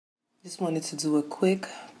Just wanted to do a quick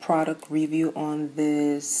product review on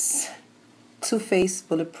this Too Faced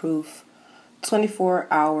Bulletproof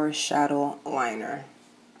 24-hour shadow liner.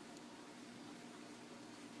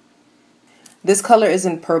 This color is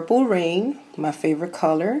in Purple Rain, my favorite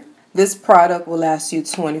color. This product will last you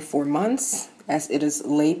 24 months as it is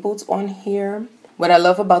labeled on here. What I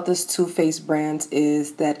love about this Too Faced brand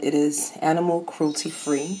is that it is animal cruelty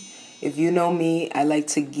free. If you know me, I like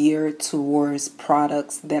to gear towards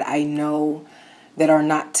products that I know that are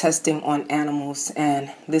not testing on animals,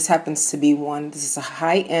 and this happens to be one. This is a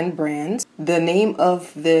high-end brand. The name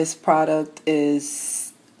of this product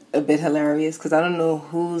is a bit hilarious because I don't know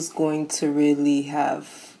who's going to really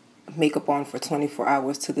have makeup on for 24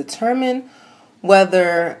 hours to determine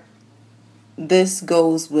whether this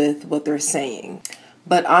goes with what they're saying.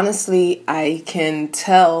 But honestly, I can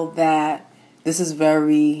tell that this is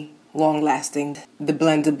very long-lasting. The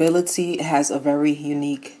blendability has a very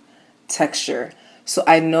unique texture, so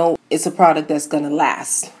I know it's a product that's gonna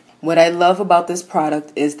last. What I love about this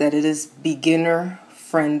product is that it is beginner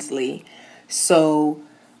friendly. So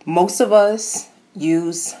most of us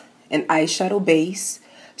use an eyeshadow base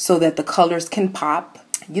so that the colors can pop.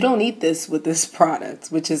 You don't need this with this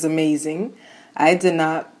product, which is amazing. I did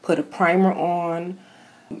not put a primer on.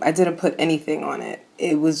 I didn't put anything on it.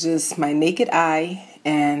 It was just my naked eye.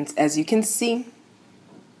 And as you can see,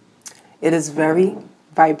 it is very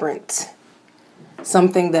vibrant,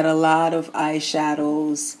 something that a lot of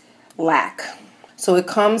eyeshadows lack. So it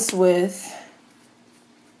comes with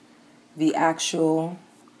the actual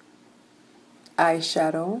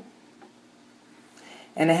eyeshadow,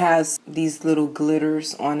 and it has these little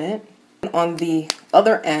glitters on it. On the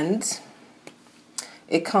other end,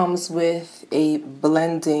 it comes with a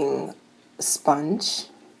blending sponge.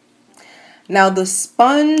 Now the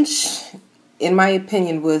sponge, in my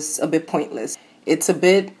opinion, was a bit pointless. It's a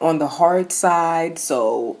bit on the hard side,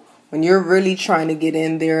 so when you're really trying to get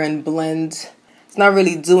in there and blend, it's not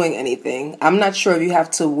really doing anything. I'm not sure if you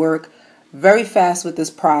have to work very fast with this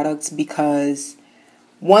product, because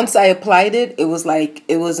once I applied it, it was like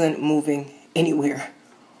it wasn't moving anywhere.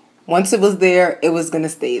 Once it was there, it was gonna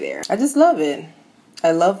stay there. I just love it.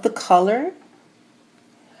 I love the color.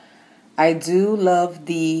 I do love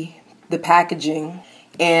the packaging,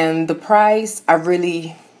 and the price I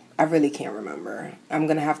really can't remember. I'm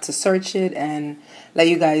gonna have to search it and let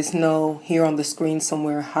you guys know here on the screen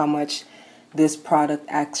somewhere how much this product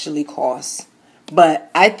actually costs.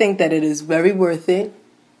 But I think that it is very worth it.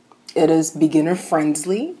 It is beginner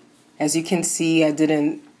friendly. As you can see, I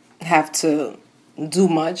didn't have to do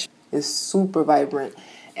much. It's super vibrant,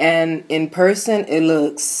 and in person it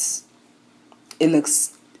looks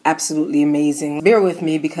absolutely amazing. Bear with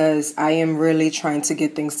me because I am really trying to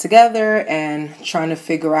get things together and trying to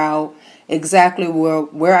figure out exactly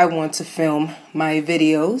where I want to film my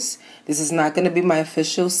videos. This is not going to be my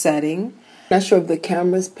official setting. Not sure if the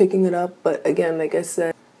camera's picking it up, but again, like I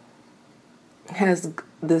said, it has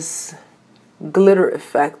this glitter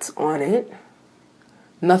effect on it.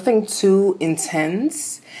 Nothing too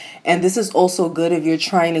intense, and this is also good if you're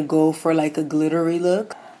trying to go for like a glittery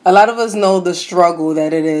look. A lot of us know the struggle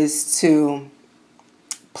that it is to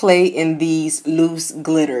play in these loose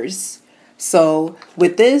glitters. So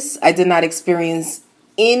with this, I did not experience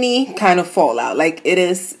any kind of fallout. Like, it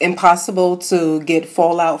is impossible to get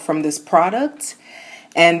fallout from this product,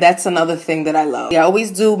 and that's another thing that I love. I always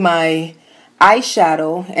do my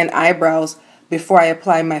eyeshadow and eyebrows before I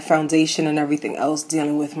apply my foundation and everything else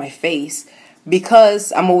dealing with my face,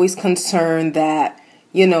 because I'm always concerned that,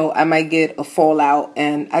 you know, I might get a fallout,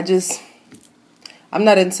 and I'm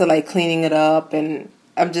not into like cleaning it up, and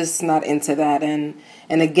I'm just not into that. And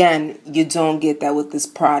again, you don't get that with this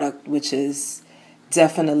product, which is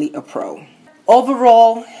definitely a pro.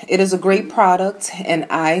 Overall, it is a great product, and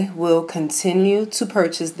I will continue to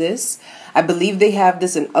purchase this. I believe they have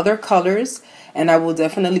this in other colors, and I will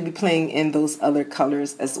definitely be playing in those other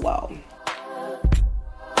colors as well.